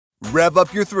Rev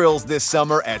up your thrills this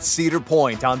summer at Cedar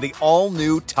Point on the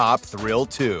all-new Top Thrill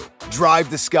 2. Drive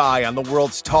the sky on the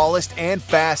world's tallest and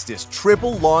fastest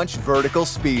triple-launch vertical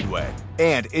speedway.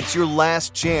 And it's your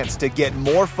last chance to get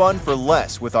more fun for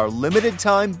less with our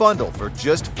limited-time bundle for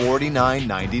just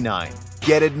 $49.99.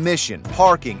 Get admission,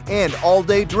 parking, and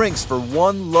all-day drinks for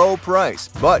one low price.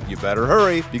 But you better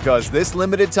hurry because this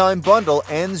limited-time bundle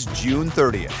ends June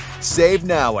 30th. Save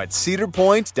now at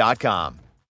cedarpoint.com.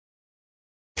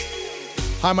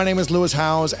 Hi, my name is Lewis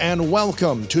Howes, and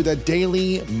welcome to the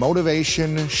Daily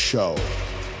Motivation Show.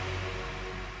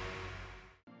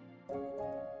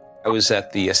 I was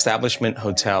at the Establishment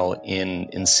Hotel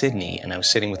in Sydney, and I was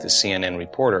sitting with a CNN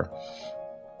reporter,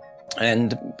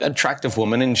 and an attractive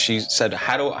woman, and she said,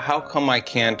 how come I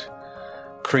can't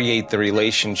create the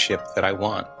relationship that I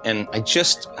want? And I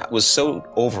just was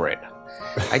so over it.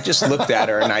 I just looked at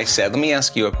her and I said, let me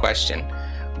ask you a question.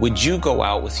 Would you go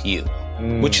out with you?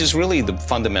 Which is really the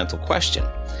fundamental question.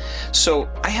 So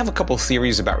I have a couple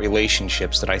theories about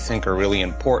relationships that I think are really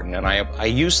important, and I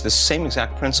use the same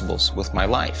exact principles with my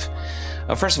life.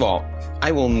 First of all,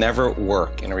 I will never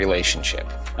work in a relationship,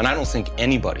 and I don't think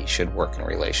anybody should work in a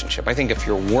relationship. I think if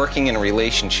you're working in a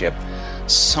relationship,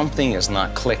 something is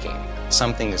not clicking,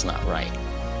 something is not right.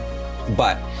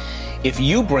 But if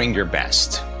you bring your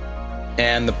best,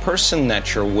 and the person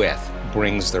that you're with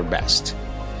brings their best,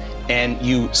 and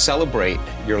you celebrate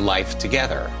your life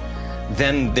together,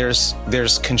 then there's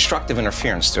constructive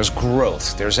interference, there's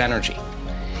growth, there's energy.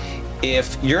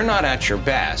 If you're not at your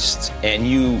best and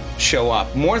you show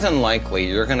up, more than likely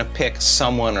you're going to pick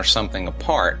someone or something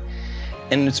apart,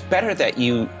 and it's better that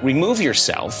you remove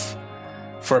yourself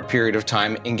for a period of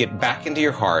time and get back into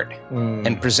your heart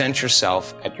and present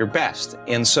yourself at your best.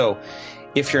 And so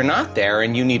if you're not there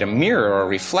and you need a mirror or a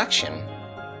reflection,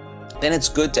 then it's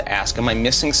good to ask, am I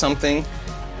missing something?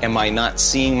 Am I not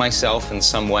seeing myself in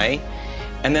some way?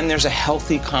 And then there's a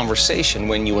healthy conversation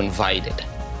when you invite it.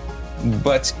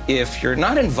 But if you're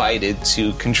not invited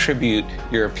to contribute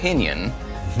your opinion,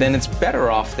 then it's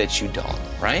better off that you don't,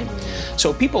 right?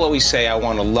 So people always say, I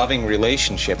want a loving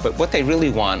relationship, but what they really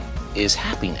want is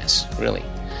happiness, really.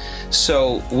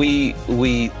 So we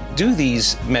do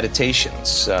these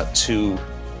meditations to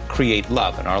create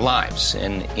love in our lives,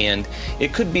 and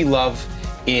it could be love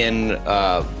in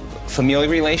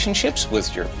familial relationships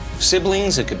with your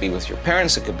siblings, it could be with your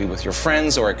parents, it could be with your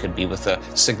friends, or it could be with a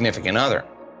significant other.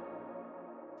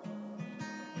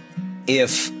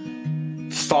 If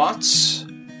thoughts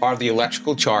are the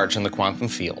electrical charge in the quantum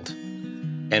field,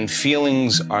 and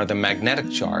feelings are the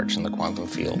magnetic charge in the quantum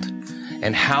field,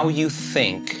 and how you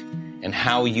think and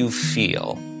how you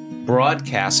feel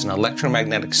broadcasts an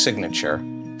electromagnetic signature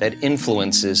that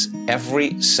influences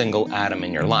every single atom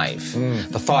in your life.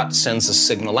 The thought sends a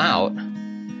signal out,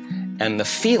 and the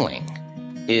feeling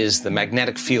is the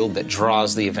magnetic field that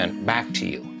draws the event back to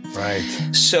you. Right.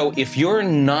 So if you're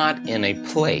not in a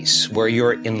place where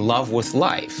you're in love with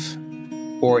life,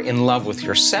 or in love with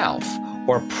yourself,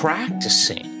 or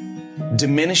practicing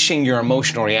diminishing your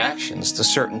emotional reactions to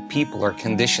certain people or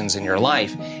conditions in your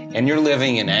life, and you're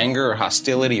living in anger or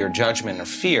hostility or judgment or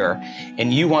fear,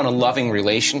 and you want a loving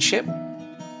relationship,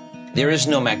 there is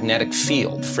no magnetic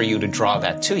field for you to draw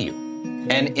that to you.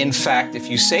 And in fact, if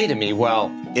you say to me,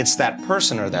 well, it's that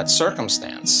person or that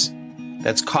circumstance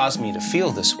that's caused me to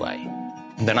feel this way,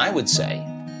 then I would say,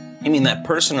 I mean, that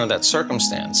person or that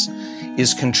circumstance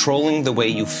is controlling the way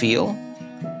you feel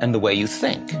and the way you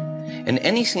think. And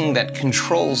anything that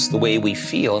controls the way we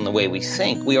feel and the way we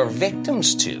think, we are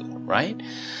victims to, right?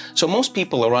 So most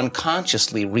people are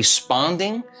unconsciously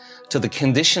responding to the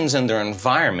conditions in their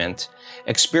environment,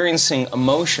 experiencing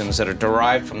emotions that are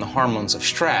derived from the hormones of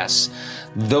stress.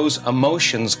 Those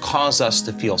emotions cause us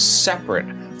to feel separate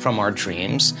from our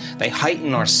dreams. They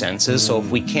heighten our senses, so if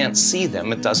we can't see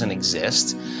them, it doesn't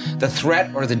exist. The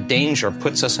threat or the danger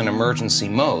puts us in emergency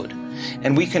mode,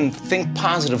 and we can think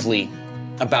positively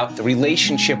about the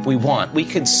relationship we want. We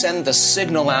could send the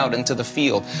signal out into the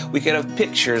field. We could have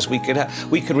pictures. We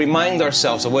could remind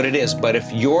ourselves of what it is. But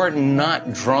if you're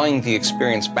not drawing the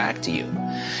experience back to you,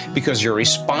 because your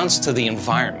response to the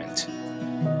environment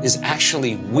is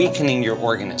actually weakening your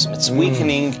organism, it's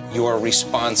weakening your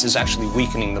response, is actually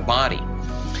weakening the body,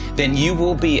 then you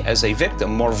will be, as a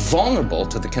victim, more vulnerable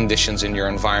to the conditions in your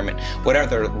environment,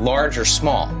 whether large or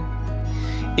small.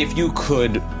 If you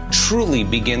could truly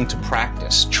begin to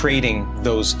practice trading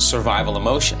those survival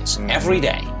emotions every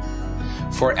day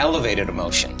for elevated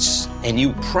emotions, and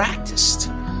you practiced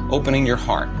opening your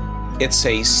heart, it's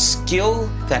a skill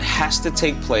that has to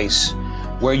take place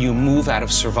where you move out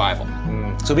of survival.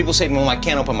 So people say, well, I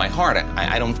can't open my heart.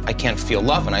 I can't feel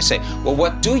love. And I say, well,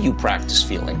 what do you practice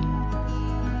feeling?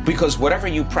 Because whatever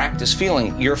you practice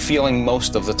feeling, you're feeling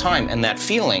most of the time. And that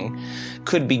feeling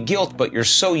could be guilt, but you're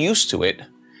so used to it,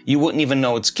 you wouldn't even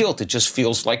know it's guilt. It just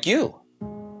feels like you.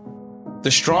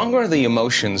 The stronger the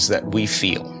emotions that we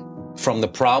feel from the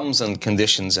problems and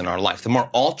conditions in our life, the more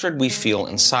altered we feel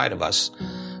inside of us,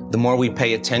 the more we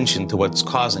pay attention to what's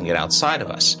causing it outside of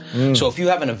us. So if you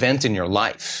have an event in your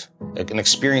life, an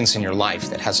experience in your life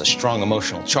that has a strong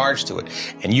emotional charge to it,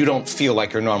 and you don't feel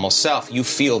like your normal self, you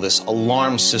feel this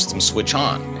alarm system switch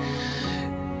on,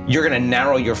 you're going to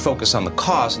narrow your focus on the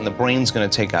cause, and the brain's going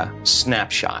to take a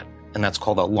snapshot, and that's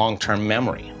called a long-term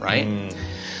memory, right?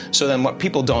 So then what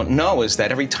people don't know is that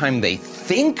every time they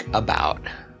think about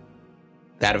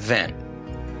that event,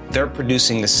 they're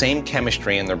producing the same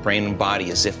chemistry in their brain and body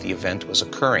as if the event was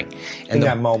occurring. In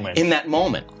that moment. In that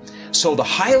moment. So the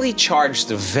highly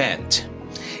charged event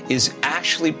is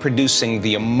actually producing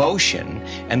the emotion,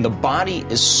 and the body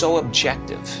is so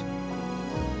objective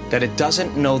that it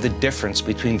doesn't know the difference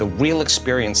between the real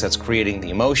experience that's creating the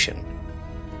emotion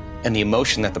and the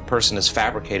emotion that the person is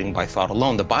fabricating by thought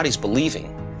alone. The body's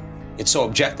believing. It's so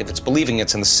objective, it's believing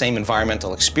it's in the same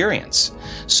environmental experience.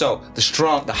 So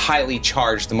the highly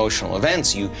charged emotional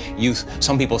events,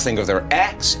 some people think of their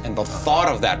ex, and the thought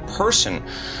of that person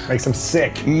makes them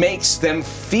sick. Makes them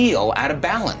feel out of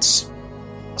balance.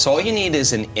 So all you need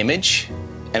is an image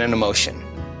and an emotion,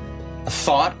 a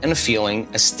thought and a feeling,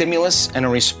 a stimulus and a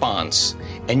response,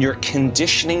 and you're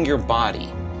conditioning your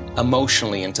body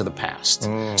emotionally into the past.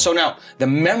 So now, the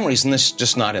memories, and this is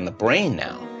just not in the brain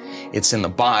now, it's in the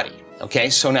body.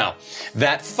 Okay, so now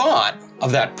that thought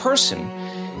of that person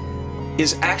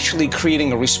is actually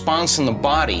creating a response in the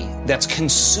body that's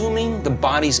consuming the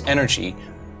body's energy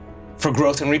for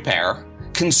growth and repair,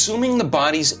 consuming the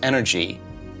body's energy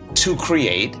to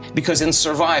create, because in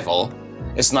survival,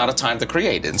 it's not a time to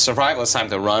create. In survival, it's time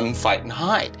to run, fight, and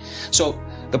hide. So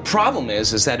the problem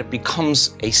is that it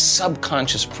becomes a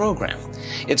subconscious program.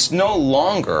 It's no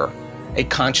longer a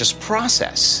conscious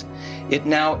process. It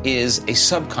now is a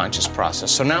subconscious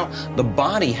process. So now the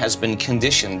body has been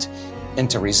conditioned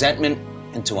into resentment,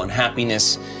 into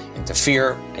unhappiness, into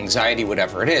fear, anxiety,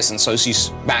 whatever it is. And so it's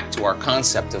back to our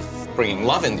concept of bringing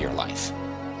love into your life.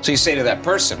 So you say to that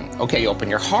person, okay, open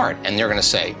your heart. And they're going to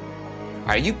say,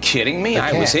 are you kidding me?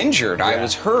 I was injured. Yeah. I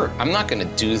was hurt. I'm not going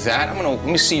to do that. Let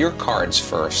me see your cards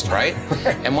first, right?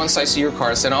 And once I see your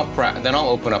cards, then I'll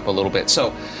open up a little bit.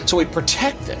 So we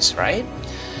protect this, right?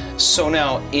 So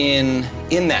now, in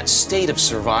that state of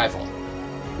survival,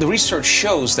 the research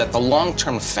shows that the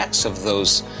long-term effects of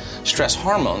those stress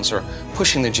hormones are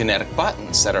pushing the genetic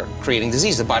buttons that are creating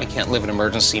disease. The body can't live in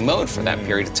emergency mode for that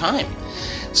period of time.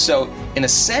 So, in a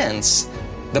sense,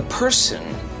 the person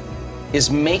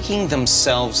is making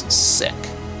themselves sick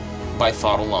by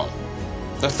thought alone.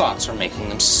 Their thoughts are making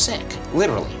them sick,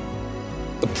 literally.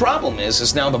 The problem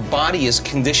is now the body is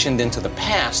conditioned into the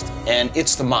past, and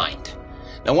it's the mind.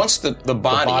 Now, once the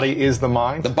body is the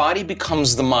mind? The body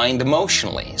becomes the mind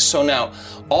emotionally. So now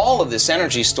all of this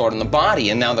energy is stored in the body,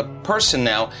 and now the person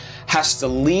now has to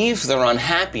leave their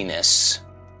unhappiness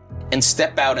and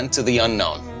step out into the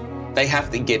unknown. They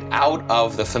have to get out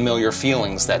of the familiar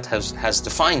feelings that has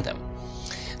defined them.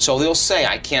 So they'll say,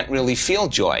 I can't really feel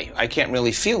joy. I can't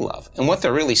really feel love. And what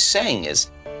they're really saying is,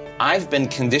 I've been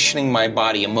conditioning my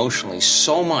body emotionally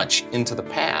so much into the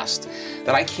past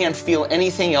that I can't feel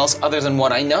anything else other than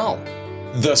what I know.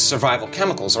 The survival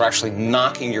chemicals are actually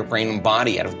knocking your brain and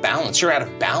body out of balance. You're out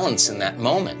of balance in that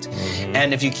moment.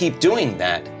 And if you keep doing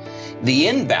that, the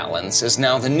imbalance is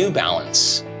now the new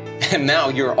balance. And now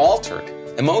you're altered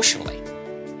emotionally.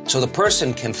 So the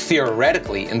person can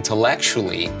theoretically,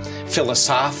 intellectually,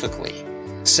 philosophically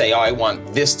say, oh, I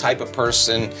want this type of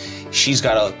person. She's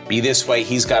got to be this way.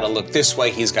 He's got to look this way.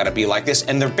 He's got to be like this.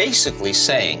 And they're basically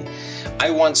saying,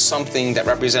 I want something that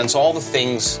represents all the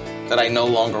things that I no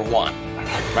longer want,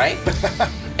 right?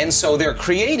 And so they're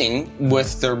creating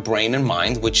with their brain and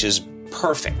mind, which is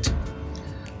perfect.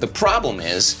 The problem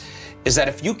is that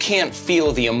if you can't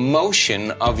feel the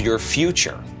emotion of your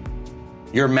future,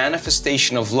 your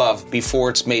manifestation of love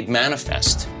before it's made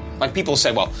manifest, like people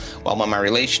say, well, when my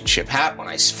relationship happens, when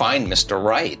I find Mr.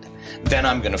 Right, then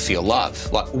I'm going to feel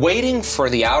love. Like, waiting for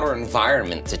the outer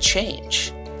environment to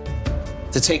change,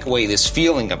 to take away this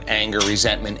feeling of anger,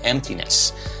 resentment,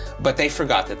 emptiness. But they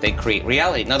forgot that they create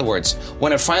reality. In other words,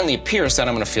 when it finally appears that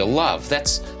I'm going to feel love,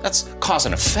 that's cause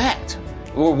and effect.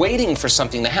 We're waiting for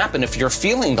something to happen. If you're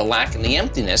feeling the lack and the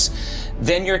emptiness,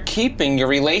 then you're keeping your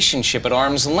relationship at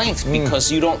arm's length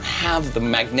because you don't have the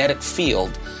magnetic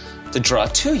field to draw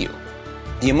to you.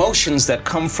 The emotions that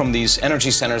come from these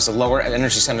energy centers, the lower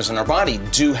energy centers in our body,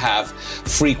 do have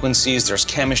frequencies, there's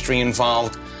chemistry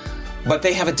involved, but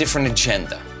they have a different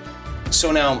agenda.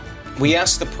 So now we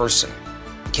ask the person,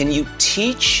 can you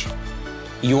teach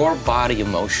your body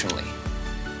emotionally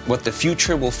what the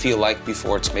future will feel like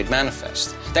before it's made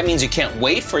manifest? That means you can't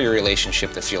wait for your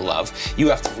relationship to feel love. You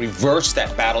have to reverse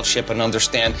that battleship and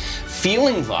understand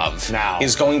feeling love now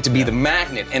is going to be the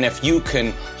magnet. And if you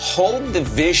can hold the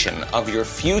vision of your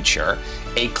future,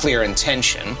 a clear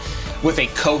intention, with a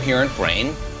coherent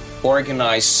brain,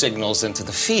 organize signals into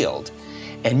the field,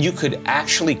 and you could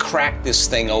actually crack this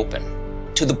thing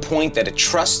open to the point that it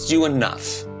trusts you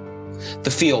enough to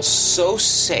feel so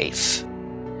safe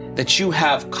that you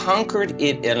have conquered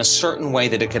it in a certain way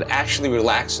that it could actually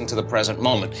relax into the present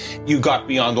moment. You got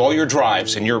beyond all your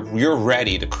drives and you're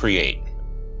ready to create.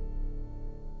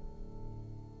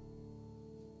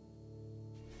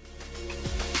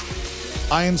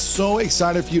 I am so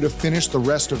excited for you to finish the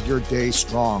rest of your day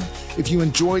strong. If you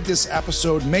enjoyed this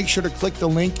episode, make sure to click the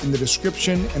link in the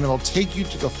description and it'll take you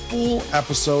to the full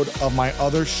episode of my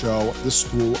other show, The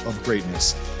School of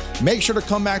Greatness. Make sure to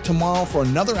come back tomorrow for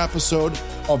another episode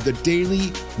of the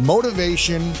Daily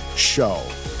Motivation Show.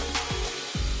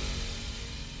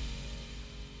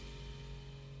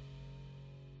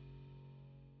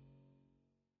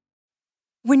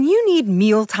 When you need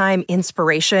mealtime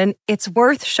inspiration, it's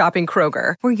worth shopping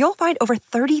Kroger, where you'll find over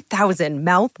 30,000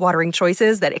 mouth-watering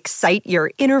choices that excite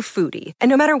your inner foodie. And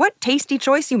no matter what tasty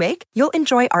choice you make, you'll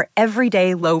enjoy our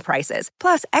everyday low prices,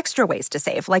 plus extra ways to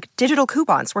save, like digital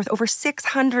coupons worth over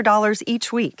 $600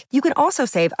 each week. You can also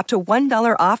save up to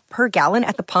 $1 off per gallon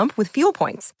at the pump with fuel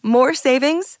points. More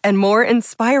savings and more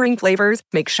inspiring flavors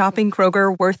make shopping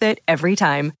Kroger worth it every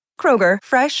time. Kroger,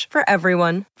 fresh for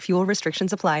everyone. Fuel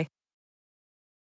restrictions apply.